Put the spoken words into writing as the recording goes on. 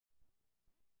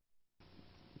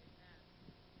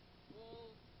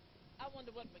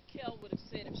wonder what Mikkel would have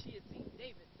said if she had seen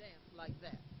David dance like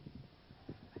that.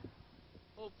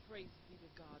 Oh, praise be to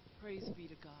God. Praise be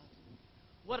to God.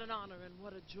 What an honor and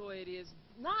what a joy it is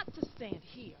not to stand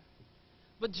here,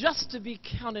 but just to be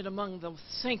counted among the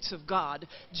saints of God,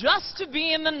 just to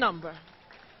be in the number.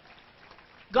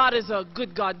 God is a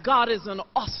good God. God is an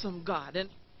awesome God. And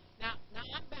now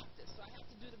I'm Baptist, so I have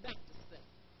to do the Baptist thing.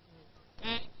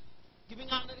 Okay? Giving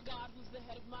honor to God, who's the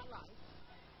head of my life.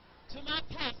 To my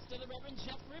pastor, the Reverend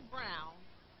Jeffrey Brown.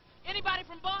 Anybody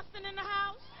from Boston in the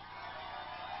house?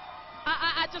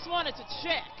 I just wanted to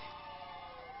check.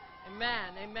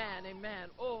 Amen, amen, amen.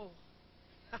 Oh,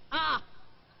 I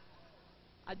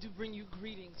do bring you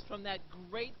greetings from that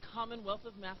great Commonwealth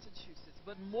of Massachusetts.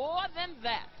 But more than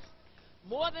that,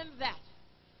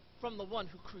 from the one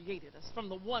who created us, from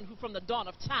the one who from the dawn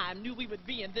of time knew we would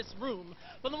be in this room,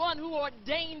 from the one who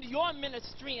ordained your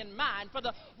ministry and mine, for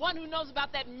the one who knows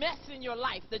about that mess in your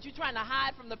life that you're trying to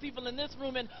hide from the people in this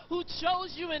room, and who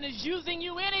chose you and is using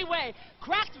you anyway.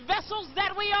 Cracked vessels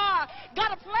that we are,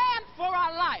 got a plan for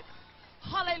our life.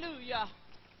 Hallelujah,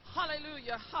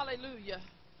 hallelujah, hallelujah.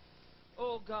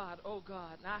 Oh God,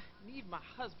 and I need my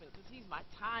husband because he's my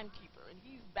timekeeper and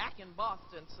he's back in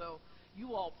Boston, so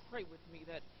you all pray with me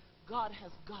that God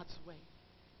has God's way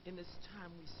in this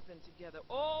time we spend together.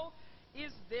 Oh,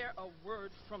 is there a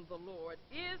word from the Lord?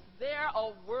 Is there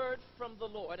a word from the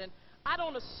Lord? And I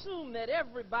don't assume that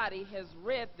everybody has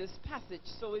read this passage,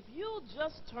 so if you'll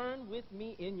just turn with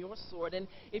me in your sword, and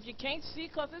if you can't see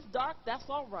because it's dark, that's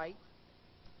all right.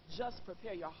 Just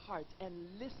prepare your heart and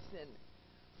listen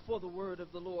for the word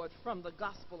of the Lord from the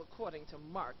gospel according to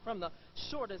Mark, from the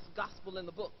shortest gospel in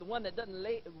the book, the one that doesn't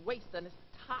waste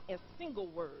a single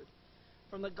word,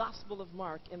 from the gospel of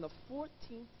Mark in the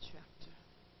 14th chapter.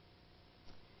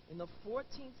 In the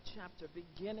 14th chapter,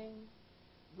 beginning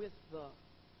with the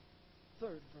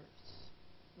 3rd verse.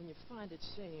 When you find it,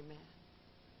 say amen.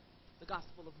 The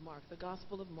gospel of Mark,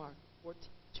 14th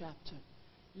chapter.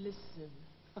 Listen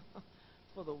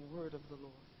for the word of the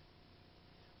Lord.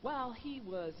 While he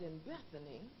was in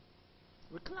Bethany,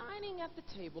 reclining at the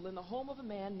table in the home of a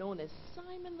man known as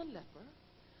Simon the leper,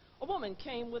 a woman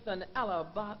came with an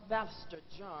alabaster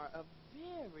jar of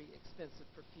very expensive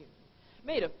perfume,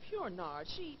 made of pure nard.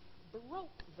 She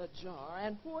broke the jar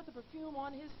and poured the perfume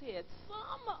on his head.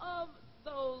 Some of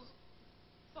those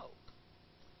folk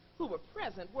who were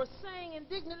present were saying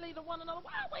indignantly to one another,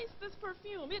 "Why waste this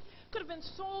perfume? It could have been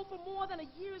sold for more than a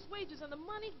year's wages and the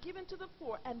money given to the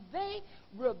poor." And they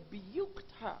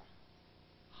rebuked her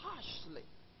harshly.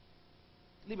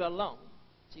 "Leave her alone,"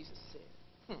 Jesus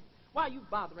said. "Why are you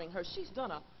bothering her? She's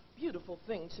done a beautiful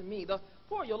thing to me. The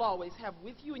poor you'll always have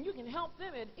with you, and you can help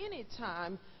them at any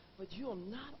time, but you'll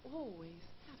not always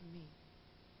have me.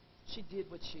 She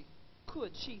did what she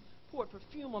could. She poured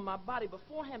perfume on my body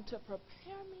beforehand to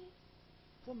prepare me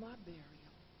for my burial.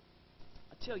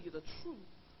 I tell you the truth.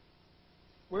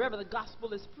 Wherever the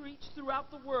gospel is preached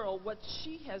throughout the world, what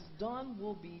she has done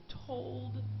will be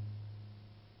told,"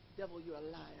 devil, you're a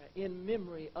liar, "in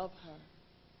memory of her."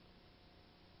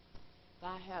 If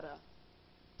I had a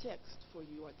text for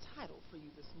you, or a title for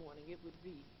you this morning, it would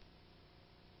be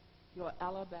Your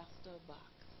Alabaster Box.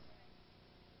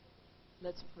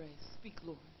 Let's pray. Speak,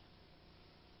 Lord,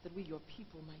 that we, your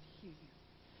people, might hear you.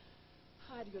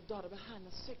 Hide your daughter behind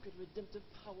the sacred redemptive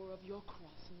power of your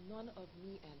cross, none of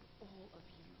me and all of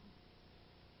you.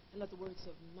 And let the words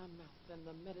of my mouth and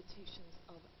the meditations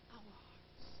of our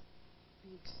hearts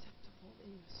be acceptable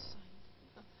in your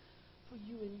sight. For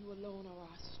you and you alone are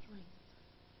our strength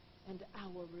and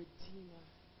our Redeemer.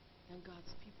 And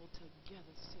God's people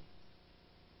together say,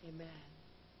 amen.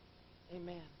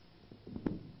 Amen.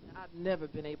 Now, I've never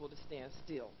been able to stand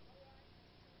still.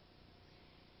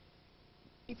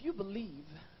 If you believe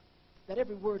that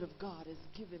every word of God is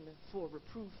given for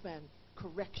reproof and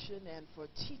correction and for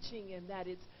teaching, and that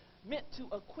it's meant to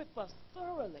equip us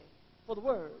thoroughly for the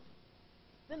word,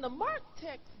 then the Mark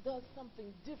text does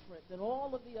something different than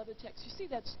all of the other texts. You see,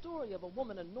 that story of a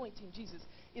woman anointing Jesus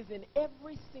is in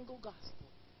every single gospel.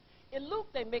 In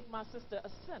Luke, they make my sister a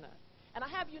sinner. And I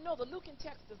have you know, the Lucan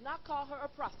text does not call her a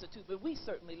prostitute, but we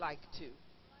certainly like to.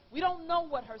 We don't know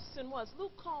what her sin was.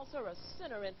 Luke calls her a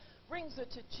sinner and brings her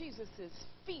to Jesus'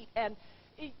 feet, and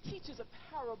it teaches a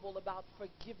parable about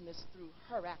forgiveness through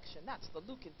her action. That's the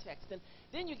Lucan text. And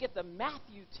then you get the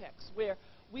Matthew text where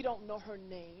we don't know her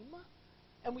name,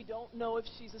 and we don't know if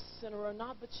she's a sinner or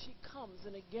not, but she comes,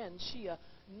 and again, she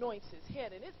anoints his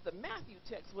head. And it's the Matthew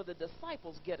text where the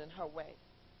disciples get in her way.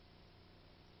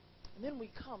 And then we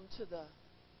come to the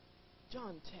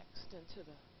John text and to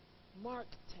the Mark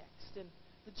text, and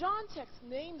The John text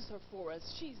names her for us.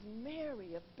 She's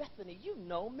Mary of Bethany. You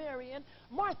know Mary and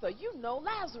Martha. You know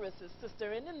Lazarus'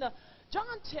 sister. And in the John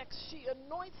text, she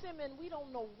anoints him, and we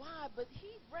don't know why, but he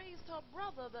raised her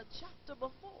brother the chapter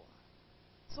before.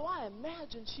 So I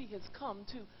imagine she has come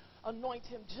to anoint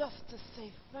him just to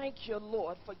say, thank you,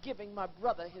 Lord, for giving my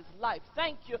brother his life.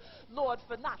 Thank you, Lord,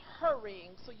 for not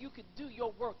hurrying so you could do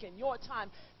your work in your time.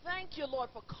 Thank you,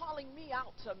 Lord, for calling me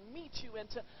out to meet you and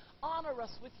to honor us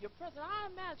with your presence. I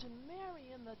imagine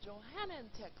Mary in the Johannine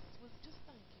text was just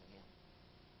thanking him.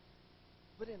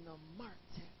 But in the Mark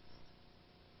text,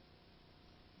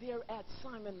 they're at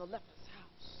Simon the leper's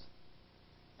house.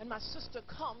 And my sister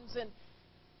comes, and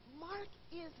Mark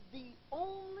is the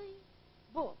only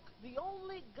book, the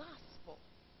only gospel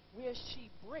where she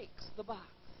breaks the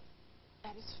box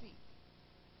at his feet.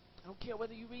 I don't care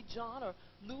whether you read John or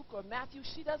Luke or Matthew,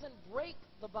 she doesn't break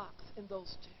the box in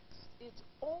those texts. It's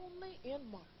only in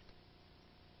Mark.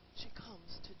 She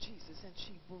comes to Jesus and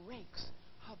she breaks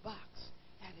her box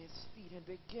at his feet and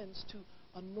begins to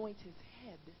anoint his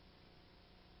head.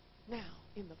 Now,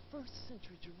 in the first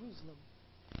century Jerusalem,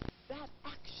 that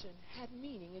action had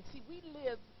meaning. And see, we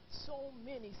live so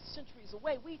many centuries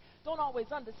away. We don't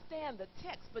always understand the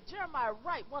text. But Jeremiah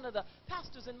Wright, one of the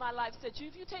pastors in my life, said,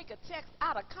 if you take a text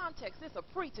out of context, it's a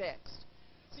pretext.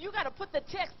 So you got to put the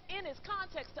text in its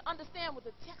context to understand what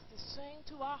the text is saying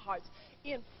to our hearts.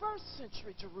 In first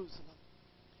century Jerusalem,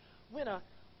 when a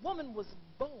woman was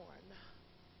born,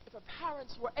 if her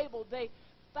parents were able, they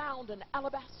found an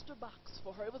alabaster box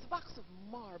for her. It was a box of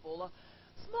marble, a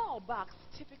small box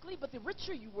typically, but the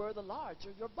richer you were, the larger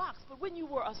your box. But when you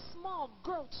were a small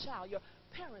girl child, your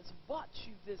parents bought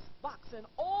you this box, and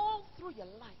all through your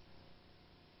life,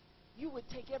 you would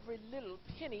take every little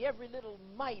penny, every little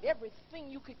mite, everything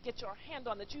you could get your hand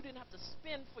on that you didn't have to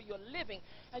spend for your living,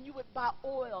 and you would buy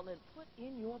oil and put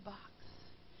in your box.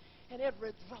 And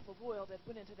every drop of oil that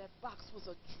went into that box was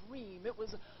a dream. It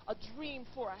was a dream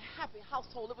for a happy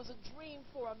household. It was a dream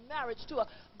for a marriage to a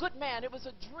good man. It was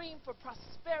a dream for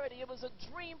prosperity. It was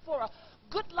a dream for a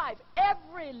good life.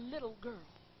 Every little girl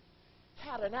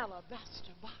had an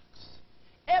alabaster box.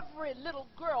 Every little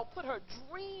girl put her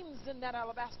dreams in that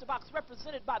alabaster box,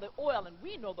 represented by the oil. And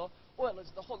we know the oil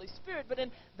is the Holy Spirit, but in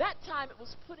that time it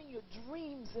was putting your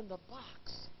dreams in the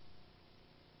box.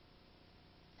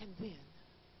 And then,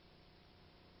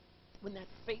 when that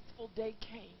faithful day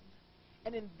came,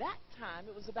 and in that time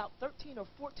it was about 13 or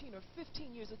 14 or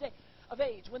 15 years of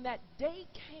age, when that day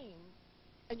came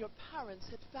and your parents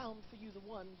had found for you the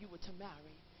one you were to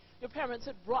marry. Your parents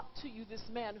had brought to you this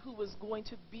man who was going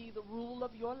to be the rule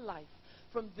of your life.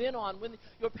 From then on, when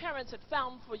your parents had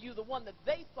found for you the one that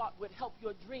they thought would help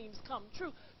your dreams come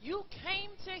true, you came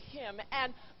to him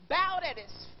and bowed at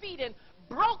his feet and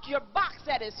broke your box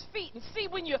at his feet. And see,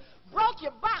 when you broke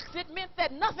your box, it meant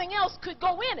that nothing else could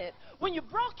go in it. When you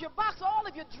broke your box, all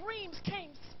of your dreams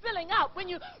came spilling out. When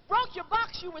you broke your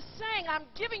box, you were saying, I'm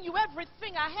giving you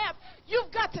everything I have.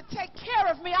 You've got to take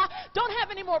care of me. I don't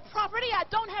have any more property. I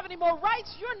don't have any more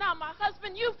rights. You're now my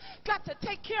husband. You've got to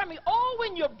take care of me. Oh,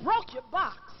 when you broke your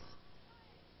box,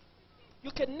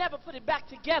 you could never put it back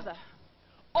together.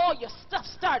 All your stuff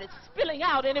started spilling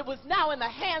out, and it was now in the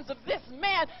hands of this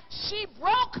man. She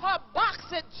broke her box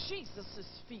at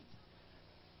Jesus' feet.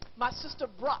 My sister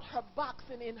brought her box,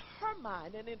 and in her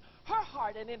mind and in her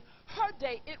heart and in her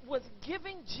day, it was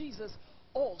giving Jesus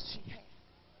all she had.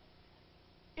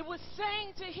 It was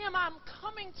saying to him, I'm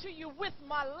coming to you with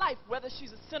my life, whether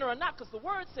she's a sinner or not, because the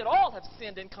word said all have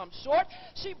sinned and come short.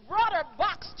 She brought her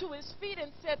box to his feet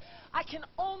and said, I can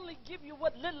only give you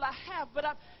what little I have, but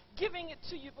I'm giving it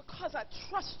to you because I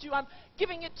trust you. I'm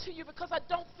giving it to you because I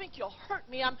don't think you'll hurt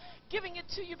me. I'm giving it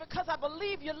to you because I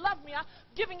believe you love me. I'm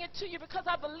giving it to you because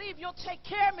I believe you'll take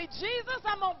care of me. Jesus,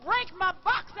 I'm going to break my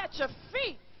box at your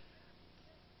feet.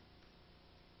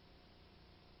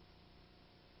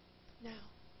 Now,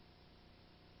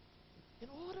 in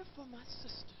order for my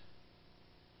sister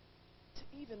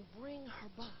to even bring her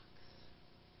box,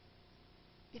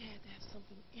 it had to have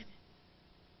something in it.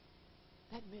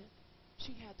 That meant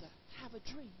she had to have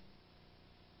a dream.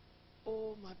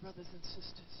 Oh, my brothers and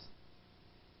sisters,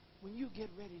 when you get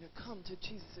ready to come to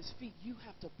Jesus' feet, you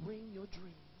have to bring your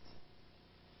dreams.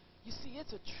 You see,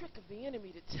 it's a trick of the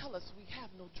enemy to tell us we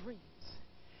have no dreams.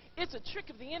 It's a trick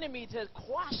of the enemy to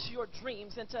quash your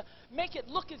dreams and to make it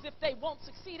look as if they won't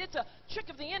succeed. It's a trick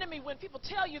of the enemy when people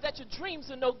tell you that your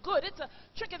dreams are no good. It's a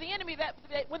trick of the enemy that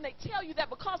when they tell you that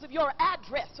because of your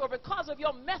address or because of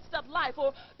your messed up life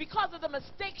or because of the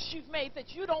mistakes you've made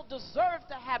that you don't deserve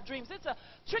to have dreams. It's a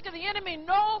trick of the enemy.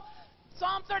 No,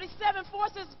 Psalm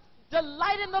 37:4 says,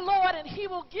 Delight in the Lord, and he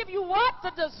will give you what?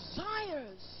 The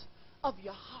desires of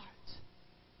your heart.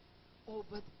 Oh,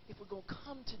 but if we're going to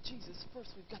come to Jesus,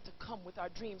 first we've got to come with our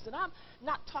dreams. And I'm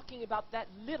not talking about that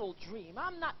little dream.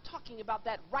 I'm not talking about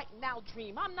that right now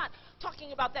dream. I'm not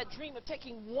talking about that dream of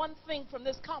taking one thing from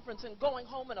this conference and going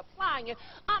home and applying it.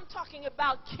 I'm talking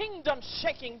about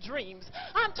kingdom-shaking dreams.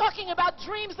 I'm talking about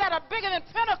dreams that are bigger than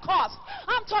Pentecost.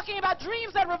 I'm talking about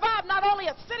dreams that revive not only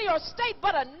a city or state,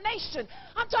 but a nation.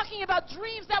 I'm talking about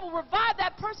dreams that will revive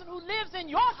that person who lives in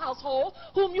your household,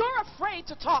 whom you're afraid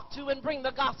to talk to and bring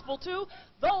the gospel to.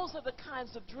 Those are the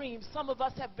kinds of dreams. Some of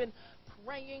us have been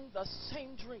praying the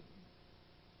same dream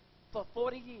for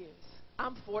 40 years.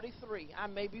 I'm 43. I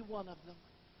may be one of them.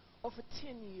 Or for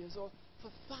 10 years or for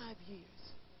 5 years.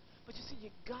 But you see, you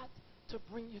got to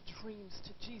bring your dreams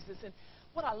to Jesus. And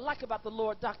what I like about the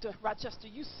Lord, Dr. Rochester,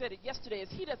 you said it yesterday, is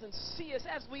he doesn't see us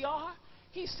as we are.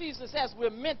 He sees us as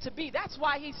we're meant to be. That's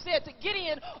why he said to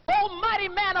Gideon, "O mighty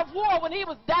man of war," when he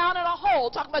was down in a hole,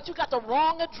 talking about you got the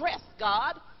wrong address,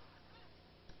 God.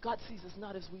 God sees us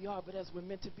not as we are, but as we're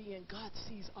meant to be. And God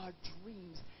sees our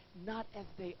dreams not as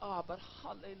they are, but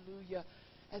hallelujah,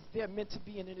 as they're meant to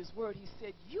be. And in his word, he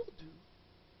said, "You'll do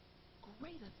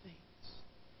greater things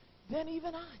than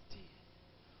even I did."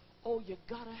 Oh, you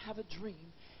got to have a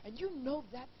dream. And you know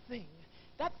that thing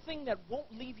that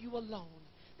won't leave you alone.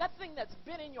 That thing that's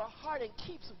been in your heart and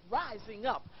keeps rising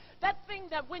up. That thing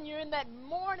that when you're in that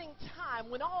morning time,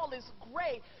 when all is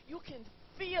gray, you can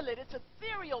feel it. It's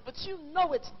ethereal, but you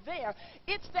know it's there.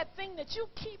 It's that thing that you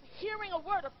keep hearing a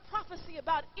word of prophecy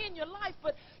about in your life,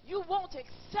 but you won't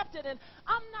accept it. And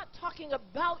I'm not talking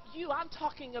about you. I'm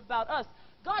talking about us.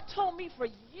 God told me for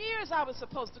years I was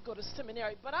supposed to go to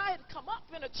seminary, but I had come up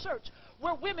in a church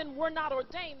where women were not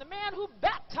ordained. The man who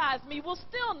baptized me will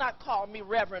still not call me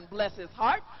Reverend, bless his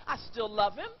heart. I still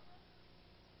love him.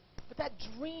 But that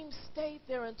dream stayed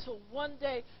there until one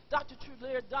day Dr.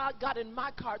 Trulier got in my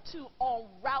car too on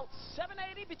Route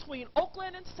 780 between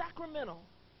Oakland and Sacramento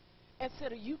and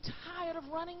said, "Are you tired of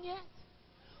running yet?"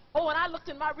 Oh, and I looked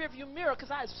in my rearview mirror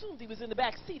because I assumed he was in the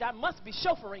back seat. I must be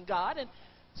chauffeuring God. And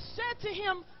said to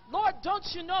him, "Lord, don't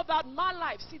you know about my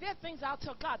life?" See, there are things I'll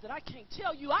tell God that I can't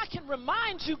tell you. I can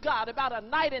remind you, God, about a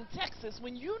night in Texas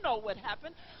when you know what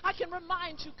happened. I can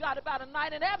remind you, God, about a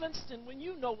night in Evanston when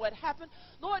you know what happened.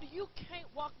 Lord, you can't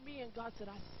walk me. And God said,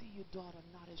 "I see you, daughter,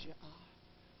 not as you are.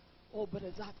 Oh, but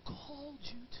as I've called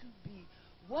you to be."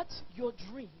 What's your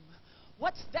dream?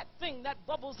 What's that thing that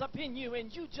bubbles up in you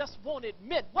and you just won't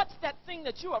admit? What's that thing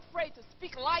that you're afraid to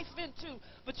speak life into,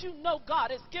 but you know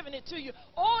God has given it to you?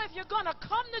 Oh, if you're going to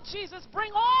come to Jesus,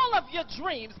 bring all of your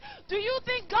dreams. Do you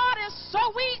think God is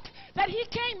so weak that he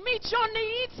can't meet your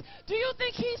needs? Do you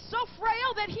think he's so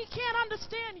frail that he can't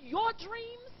understand your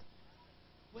dreams?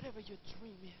 Whatever your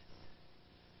dream is.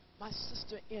 My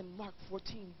sister in Mark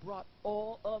 14 brought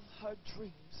all of her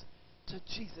dreams to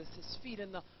Jesus' feet.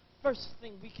 And the first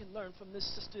thing we can learn from this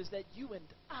sister is that you and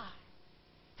I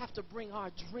have to bring our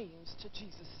dreams to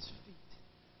Jesus' feet.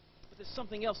 But there's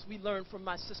something else we learn from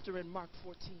my sister in Mark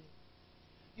 14.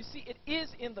 You see, it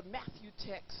is in the Matthew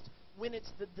text when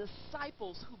it's the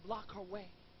disciples who block her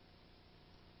way.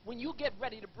 When you get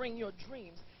ready to bring your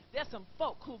dreams, there's some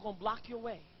folk who are going to block your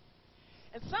way.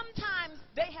 And sometimes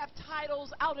they have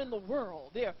titles out in the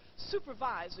world. They're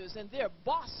supervisors and they're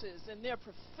bosses and they're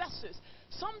professors.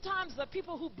 Sometimes the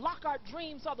people who block our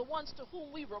dreams are the ones to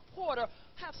whom we report or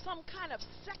have some kind of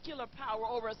secular power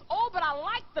over us. Oh, but I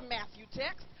like the Matthew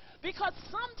text because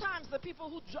sometimes the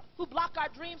people who block our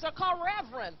dreams are called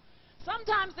reverend.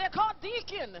 Sometimes they're called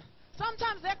deacon.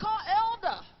 Sometimes they're called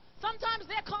elder. Sometimes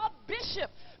they're called bishop.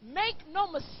 Make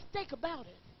no mistake about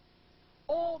it.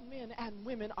 All men and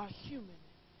women are human.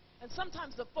 And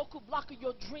sometimes the folk who block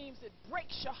your dreams, it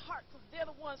breaks your heart because they're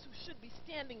the ones who should be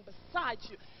standing beside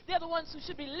you. They're the ones who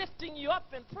should be lifting you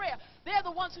up in prayer. They're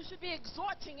the ones who should be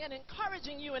exhorting and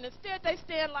encouraging you. And instead they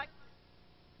stand like,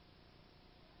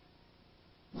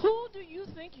 who do you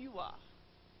think you are?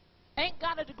 Ain't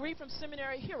got a degree from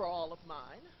seminary, here are all of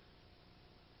mine.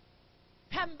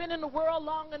 Haven't been in the world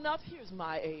long enough, here's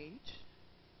my age.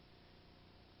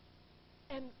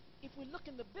 And if we look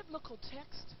in the biblical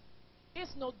text,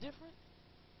 it's no different.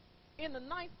 In the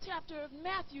 9th chapter of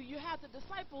Matthew, you have the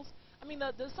disciples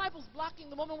blocking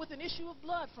the woman with an issue of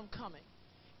blood from coming.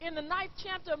 In the 9th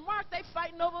chapter of Mark, they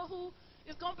fighting over who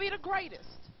is going to be the greatest.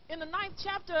 In the 9th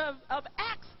chapter of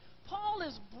Acts, Paul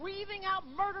is breathing out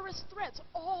murderous threats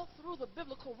all through the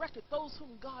biblical record. Those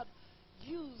whom God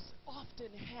used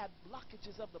often had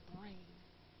blockages of the brain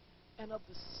and of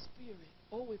the spirit.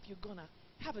 Oh, if you're going to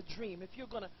have a dream, if you're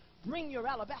going to bring your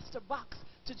alabaster box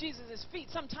to Jesus' feet,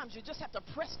 sometimes you just have to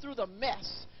press through the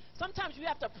mess. Sometimes you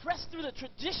have to press through the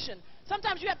tradition.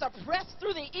 Sometimes you have to press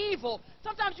through the evil.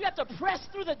 Sometimes you have to press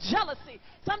through the jealousy.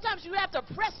 Sometimes you have to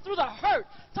press through the hurt.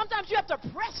 Sometimes you have to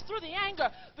press through the anger.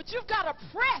 But you've got to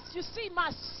press. You see, my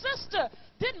sister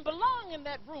didn't belong in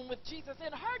that room with Jesus.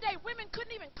 In her day, women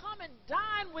couldn't even come and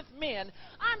dine with men.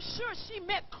 I'm sure she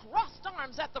met crossed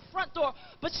arms at the front door,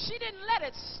 but she didn't let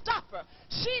it stop her.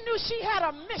 She knew she had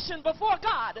a mission before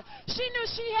God. She knew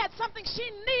she had something she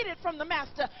needed from the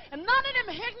master. And none of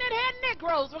them ignorant-head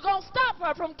Negroes were going to stop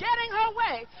her from getting her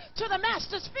way to the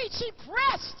master's feet. She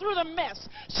pressed through the mess.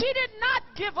 She did not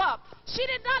give up. She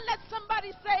did not let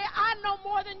somebody say, I know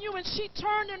more than you, and she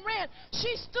turned and ran.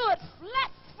 She stood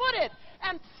flat-footed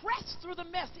and press through the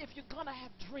mess. If you're going to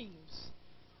have dreams,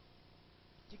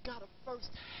 you got to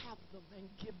first have them and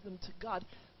give them to God.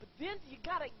 But then you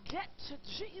got to get to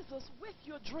Jesus with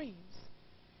your dreams.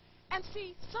 And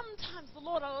see, sometimes the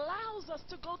Lord allows us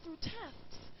to go through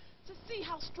tests to see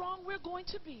how strong we're going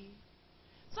to be.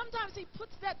 Sometimes he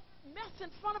puts that mess in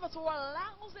front of us or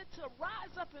allows it to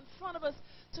rise up in front of us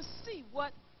to see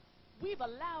what we've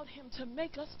allowed him to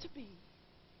make us to be.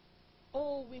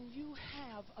 Oh, when you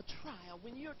have a trial,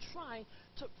 when you're trying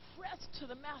to press to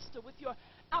the master with your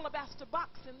alabaster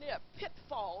box and there are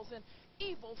pitfalls and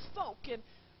evil folk and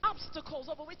obstacles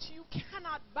over which you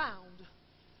cannot bound,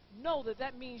 know that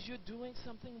that means you're doing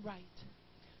something right.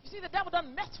 You see, the devil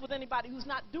doesn't mess with anybody who's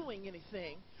not doing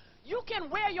anything. You can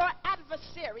wear your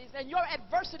adversaries and your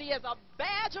adversity as a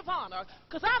badge of honor,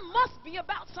 because I must be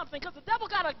about something, because the devil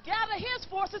got to gather his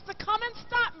forces to come and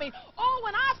stop me. Oh,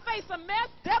 when I face a mess,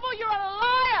 devil, you're a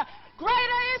liar.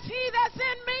 Greater is he that's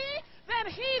in me than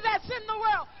he that's in the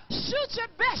world. Shoot your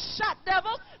best shot,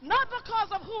 devil, not because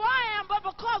of who I am, but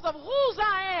because of whose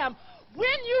I am. When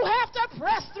you have to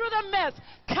press through the mess,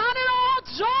 count it all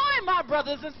joy, my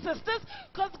brothers and sisters,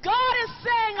 because God is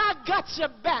saying, I got your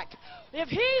back. If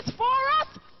he's for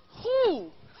us,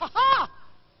 who? Ha-ha!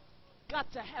 Got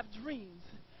to have dreams.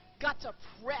 Got to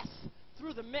press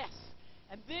through the mess.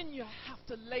 And then you have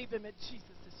to lay them at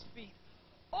Jesus' feet.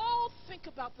 Oh, think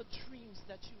about the dreams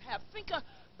that you have. Think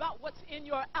about what's in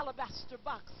your alabaster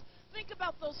box. Think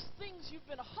about those things you've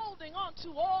been holding on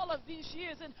to all of these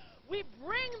years, and we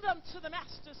bring them to the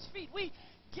master's feet. We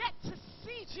get to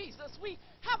see Jesus. We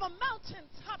have a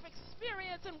mountaintop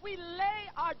experience, and we lay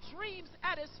our dreams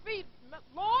at his feet.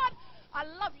 Lord, I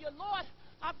love you. Lord,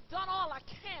 I've done all I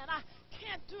can. I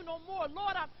can't do no more.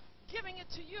 Lord, I'm giving it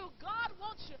to you. God,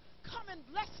 won't you come and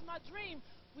bless my dream?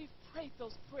 We've prayed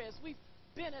those prayers. We've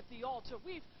been at the altar.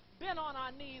 We've been on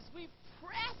our knees. We've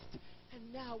pressed.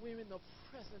 And now we're in the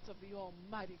presence of the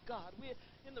Almighty God. We're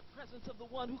in the presence of the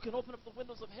one who can open up the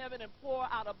windows of heaven and pour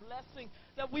out a blessing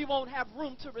that we won't have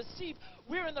room to receive.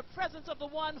 We're in the presence of the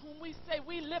one whom we say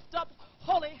we lift up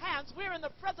holy hands. We're in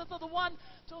the presence of the one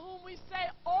to whom we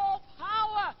say all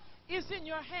power is in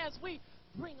your hands. We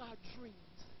bring our dreams.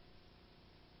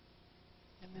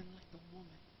 And then like the woman,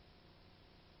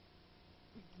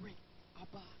 we break our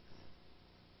box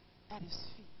at his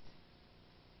feet.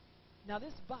 Now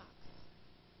this box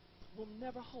will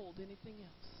never hold anything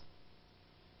else.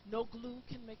 No glue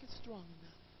can make it strong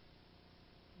enough.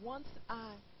 Once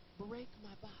I break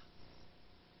my box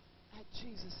at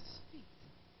Jesus' feet,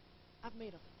 I've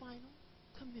made a final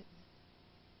commitment.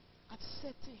 I've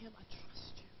said to him, I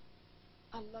trust you.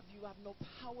 I love you. I have no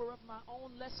power of my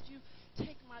own, lest you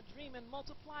take my dream and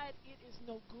multiply it. It is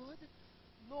no good.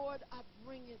 Lord, I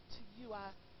bring it to you.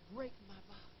 I break my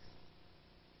box.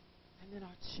 And then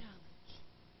our challenge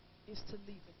is to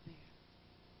leave it there.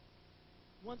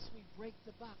 Once we break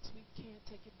the box, we can't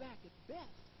take it back. At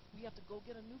best, we have to go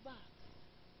get a new box.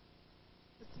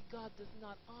 But see, God does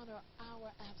not honor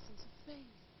our absence of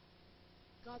faith.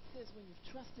 God says, when you've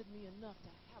trusted me enough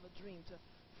to have a dream, to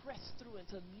press through and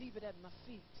to leave it at my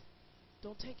feet,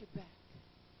 don't take it back.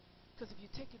 Because if you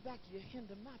take it back, you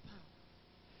hinder my power.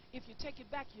 If you take it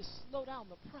back, you slow down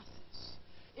the process.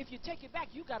 If you take it back,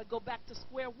 you got to go back to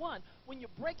square one. When you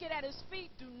break it at his feet,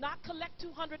 do not collect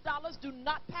 $200. Do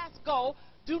not pass go.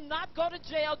 Do not go to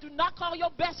jail. Do not call your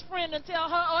best friend and tell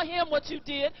her or him what you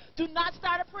did. Do not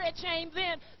start a prayer chain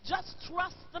then. Just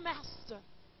trust the master.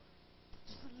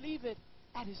 Just leave it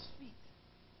at his feet,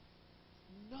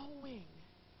 knowing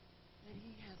that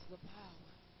he has the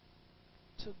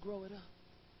power to grow it up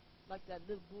like that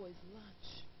little boy's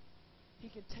lunch. He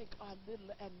can take our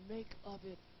little and make of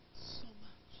it so much.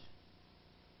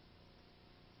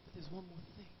 But there's one more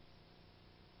thing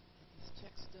that this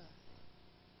text does.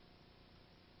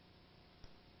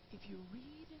 If you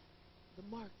read the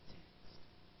Mark text,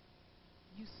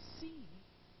 you see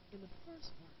in the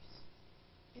first verse,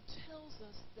 it tells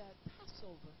us that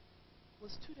Passover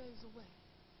was 2 days away.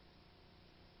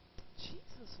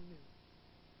 Jesus knew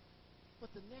what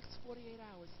the next 48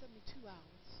 hours, 72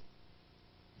 hours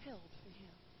held for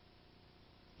him.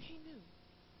 He knew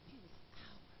he was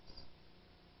hours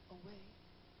away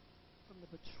from the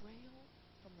betrayal,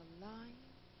 from the lying,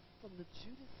 from the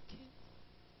Judas kiss.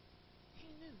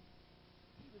 He knew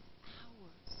he was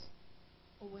hours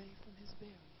away from his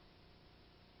burial.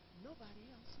 Nobody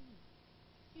else knew.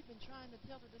 He'd been trying to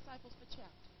tell the disciples for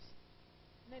chapters,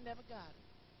 and they never got it.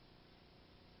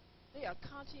 They are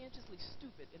conscientiously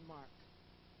stupid in Mark.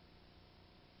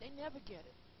 They never get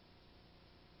it.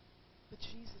 But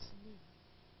Jesus knew.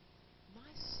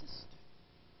 My sister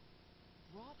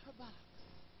brought her box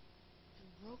and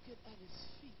broke it at his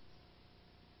feet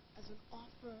as an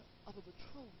offer of a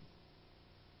betrothal,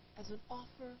 as an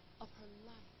offer of her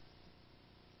life,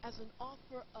 as an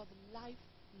offer of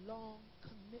lifelong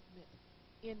commitment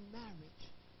in marriage,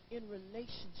 in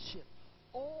relationship.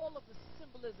 All of the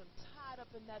symbolism tied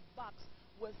up in that box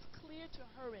was clear to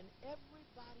her and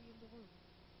everybody in the room.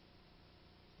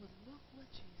 But look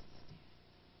what Jesus did.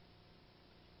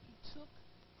 He took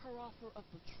her offer of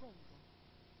betrothal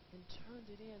and turned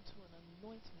it into an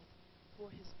anointment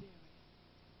for his burial.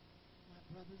 My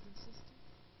brothers and sisters,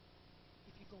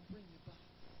 if you're going to bring your box,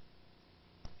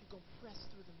 if you're going to press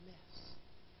through the mess,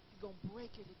 if you're going to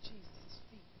break it at Jesus'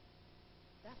 feet,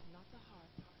 that's not the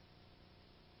hard part.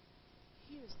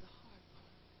 Here's the hard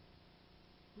part.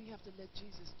 We have to let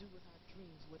Jesus do with our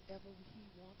dreams whatever he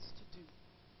wants to do.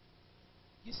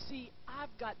 You see, I've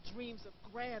got dreams of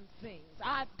grand things.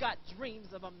 I've got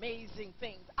dreams of amazing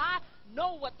things. I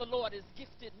know what the Lord has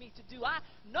gifted me to do. I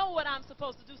know what I'm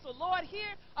supposed to do. So, Lord,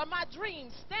 here are my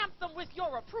dreams. Stamp them with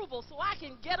your approval so I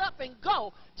can get up and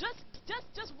go. Just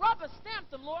rubber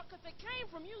stamp them, Lord, because they came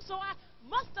from you, so I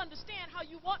must understand how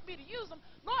you want me to use them.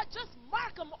 Lord, just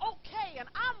mark them okay, and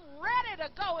I'm ready to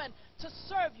go and to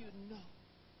serve you. No.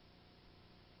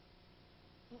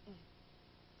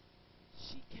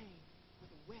 She came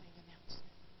with a wedding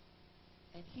announcement,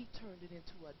 and he turned it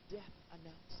into a death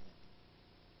announcement.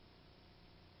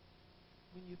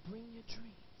 When you bring your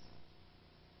dreams,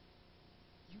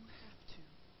 you have to,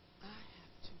 I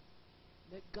have to,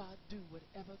 let God do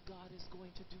whatever God is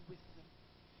going to do with them.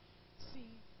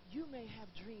 See, you may have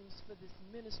dreams for this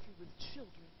ministry with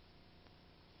children,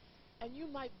 and you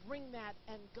might bring that,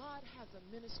 and God has a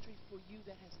ministry for you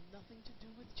that has nothing to do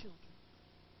with children.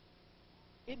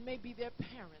 It may be their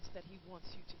parents that he wants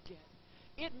you to get.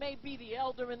 It may be the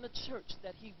elder in the church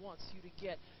that he wants you to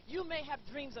get. You may have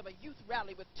dreams of a youth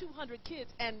rally with 200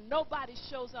 kids and nobody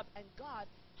shows up, and God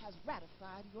has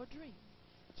ratified your dream,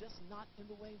 just not in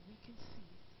the way we can see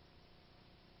it.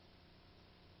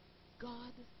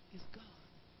 God is God,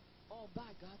 all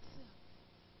by God's self.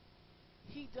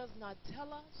 He does not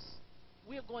tell us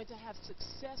we're going to have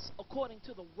success according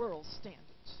to the world's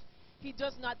standards. He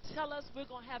does not tell us we're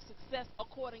going to have success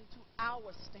according to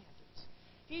our standards.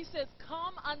 He says,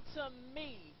 come unto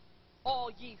me, all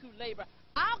ye who labor.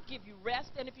 I'll give you rest.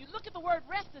 And if you look at the word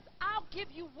rest, it's I'll give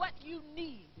you what you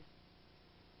need.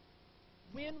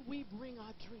 When we bring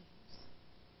our dreams,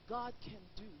 God can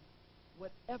do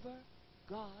whatever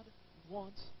God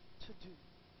wants to do.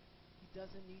 He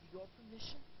doesn't need your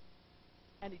permission,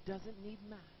 and he doesn't need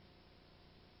mine.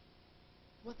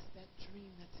 What's that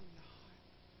dream that's in your heart?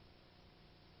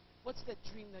 What's that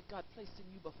dream that God placed in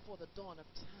you before the dawn of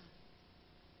time?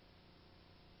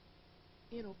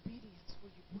 In obedience, will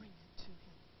you bring it to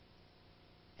him?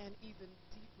 And even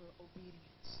deeper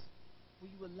obedience, will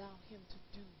you allow him to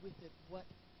do with it what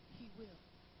he will?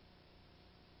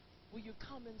 Will you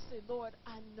come and say, Lord,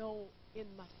 I know in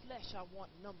my flesh I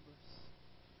want numbers.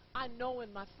 I know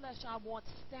in my flesh I want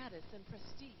status and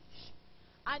prestige.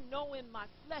 I know in my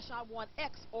flesh I want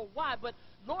X or Y, but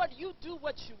Lord, you do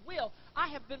what you will. I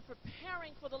have been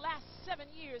preparing for the last 7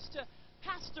 years to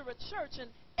pastor a church, and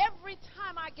every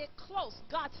time I get close,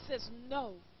 God says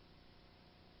no.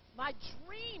 My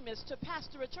dream is to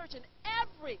pastor a church, and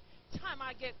every time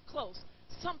I get close,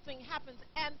 something happens,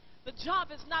 and the job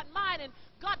is not mine, and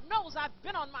God knows I've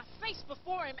been on my face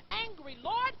before him angry.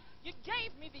 Lord, you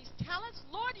gave me these talents.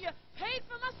 Lord, you paid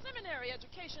for my seminary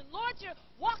education. Lord, you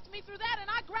walked me through that, and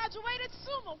I graduated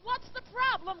SUMA. What's the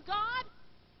problem, God?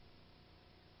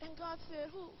 And God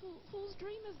said, whose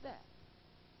dream is that?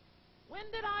 When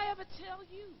did I ever tell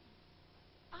you?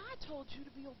 I told you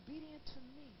to be obedient to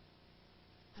me.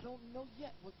 I don't know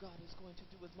yet what God is going to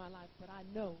do with my life, but I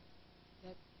know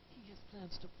that he has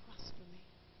plans to prosper me,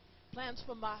 plans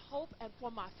for my hope and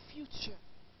for my future.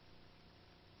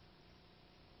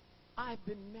 I've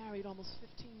been married almost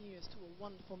 15 years to a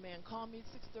wonderful man. Called me at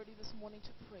 6:30 this morning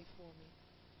to pray for me.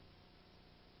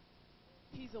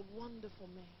 He's a wonderful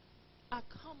man. I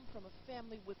come from a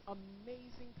family with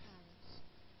amazing parents,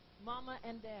 mama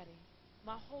and daddy,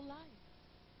 my whole life.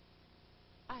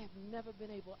 I have never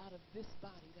been able out of this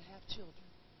body to have children.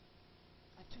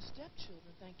 I have 2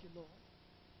 stepchildren, thank you, Lord.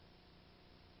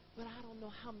 But I don't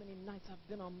know how many nights I've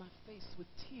been on my face with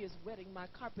tears wetting my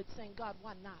carpet saying, God,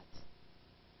 why not?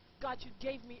 God, you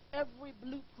gave me every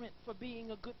blueprint for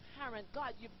being a good parent.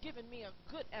 God, you've given me a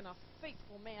good and a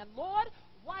faithful man. Lord,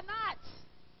 why not?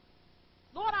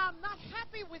 Lord, I'm not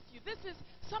happy with you. This is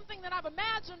something that I've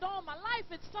imagined all my life.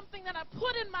 It's something that I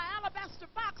put in my alabaster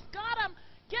box. God, I'm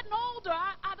getting older.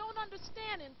 I don't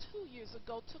understand. And 2 years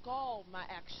ago, took all my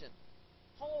action.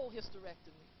 Whole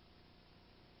hysterectomy.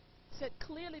 Said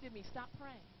clearly to me, stop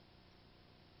praying.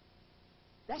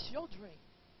 That's your dream.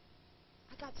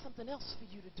 I got something else for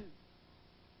you to do.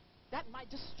 That might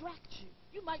distract you.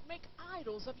 You might make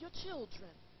idols of your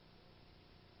children.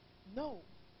 No.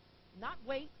 Not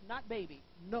wait, not baby.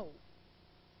 No.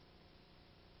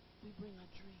 We bring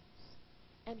our dreams.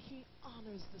 And he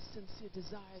honors the sincere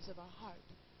desires of our heart.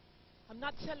 I'm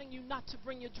not telling you not to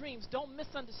bring your dreams. Don't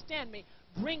misunderstand me.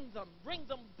 Bring them. Bring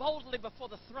them boldly before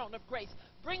the throne of grace.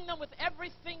 Bring them with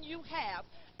everything you have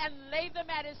and lay them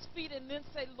at his feet and then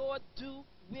say, Lord, do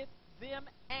with them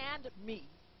and me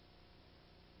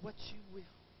what you will.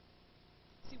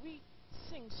 See, we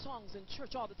sing songs in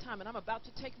church all the time, and I'm about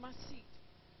to take my seat.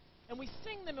 And we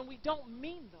sing them and we don't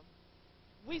mean them.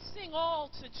 We sing all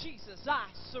to Jesus, I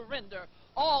surrender.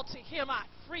 All to him I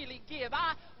freely give.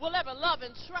 I will ever love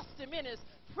and trust him in his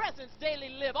presence daily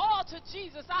live. All to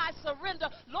Jesus I surrender.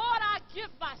 Lord, I give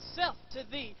myself to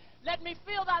thee. Let me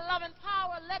feel thy love and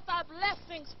power. Let thy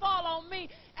blessings fall on me.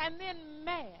 And then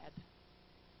mad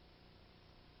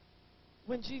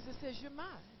when Jesus says you're mine.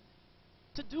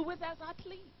 To do with as I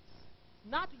please.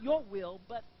 Not your will,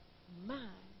 but mine.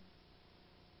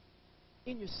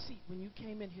 In your seat when you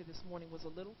came in here this morning was a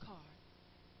little card.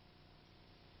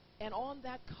 And on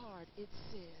that card it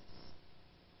says,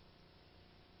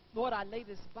 Lord, I lay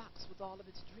this box with all of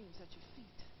its dreams at your feet.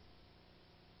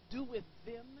 Do with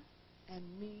them and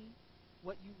me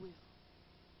what you will.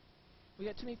 We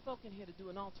got too many folk in here to do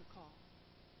an altar call.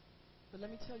 But let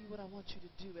me tell you what I want you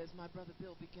to do as my brother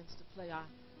Bill begins to play I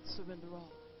Surrender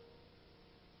All.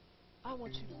 I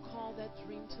want you to call that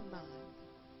dream to mind.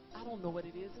 I don't know what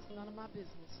it is. It's none of my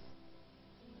business.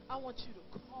 I want you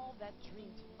to call that dream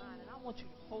to mind, and I want you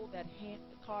to hold that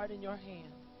card in your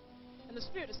hand. And the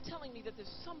Spirit is telling me that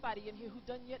there's somebody in here who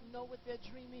doesn't yet know what their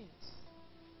dream is.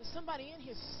 There's somebody in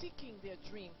here seeking their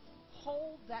dream.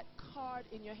 Hold that card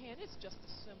in your hand. It's just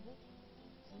a symbol.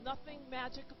 There's nothing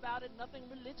magic about it, nothing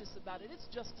religious about it. It's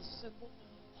just a symbol.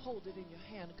 Hold it in your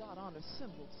hand. God honors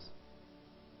symbols.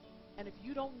 And if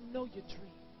you don't know your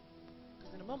dream,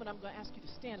 because in a moment I'm going to ask you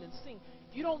to stand and sing.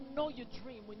 If you don't know your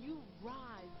dream, when you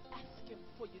rise, ask him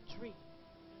for your dream.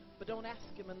 But don't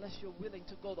ask him unless you're willing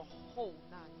to go the whole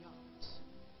 9 yards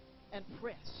and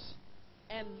press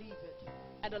and leave it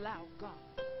and allow God.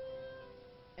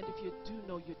 And if you do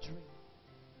know your dream,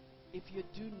 if you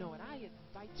do know it, I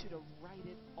invite you to write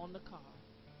it on the card.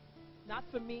 Not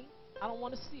for me. I don't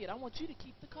want to see it. I want you to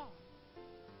keep the card.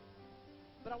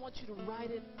 But I want you to write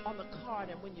it on the card,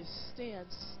 and when you stand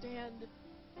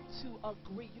to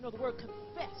agree. You know, the word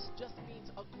confess just means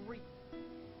agree.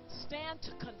 Stand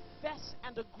to confess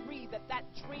and agree that that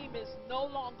dream is no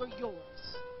longer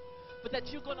yours, but that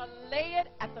you're going to lay it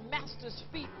at the Master's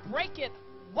feet, break it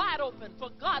wide open for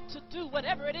God to do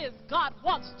whatever it is God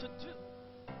wants to do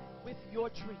with your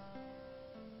dream.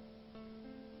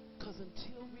 Because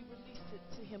until we release it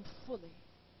to him fully,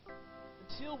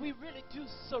 until we really do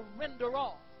surrender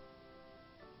all,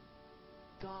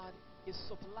 God is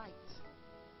so polite.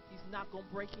 He's not going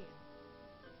to break in.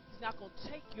 He's not going to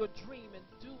take your dream and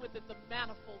do with it the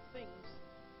manifold things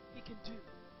he can do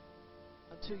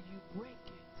until you break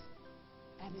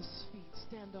it at his feet.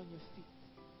 Stand on your feet.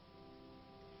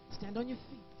 Stand on your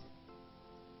feet.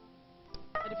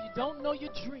 And if you don't know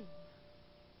your dream,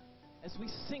 as we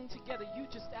sing together, you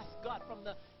just ask God from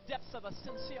the depths of a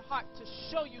sincere heart to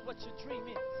show you what your dream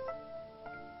is.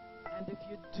 And if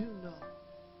you do know,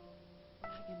 I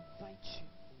invite you.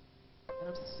 And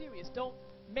I'm serious. Don't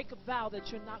make a vow that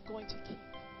you're not going to keep.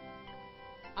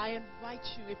 I invite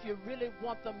you, if you really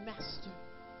want the Master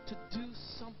to do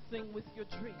something with your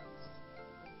dreams,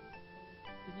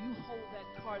 then you hold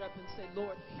that card up and say,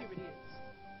 Lord, here it is.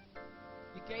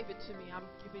 You gave it to me. I'm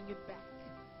giving it back.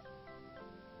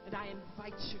 And I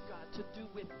invite you, God, to do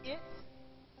with it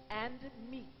and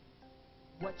me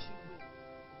what you will.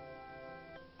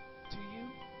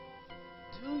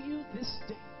 Do you this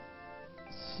day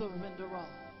surrender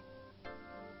all?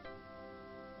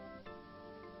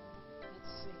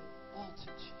 Let's sing all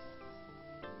you, Jesus.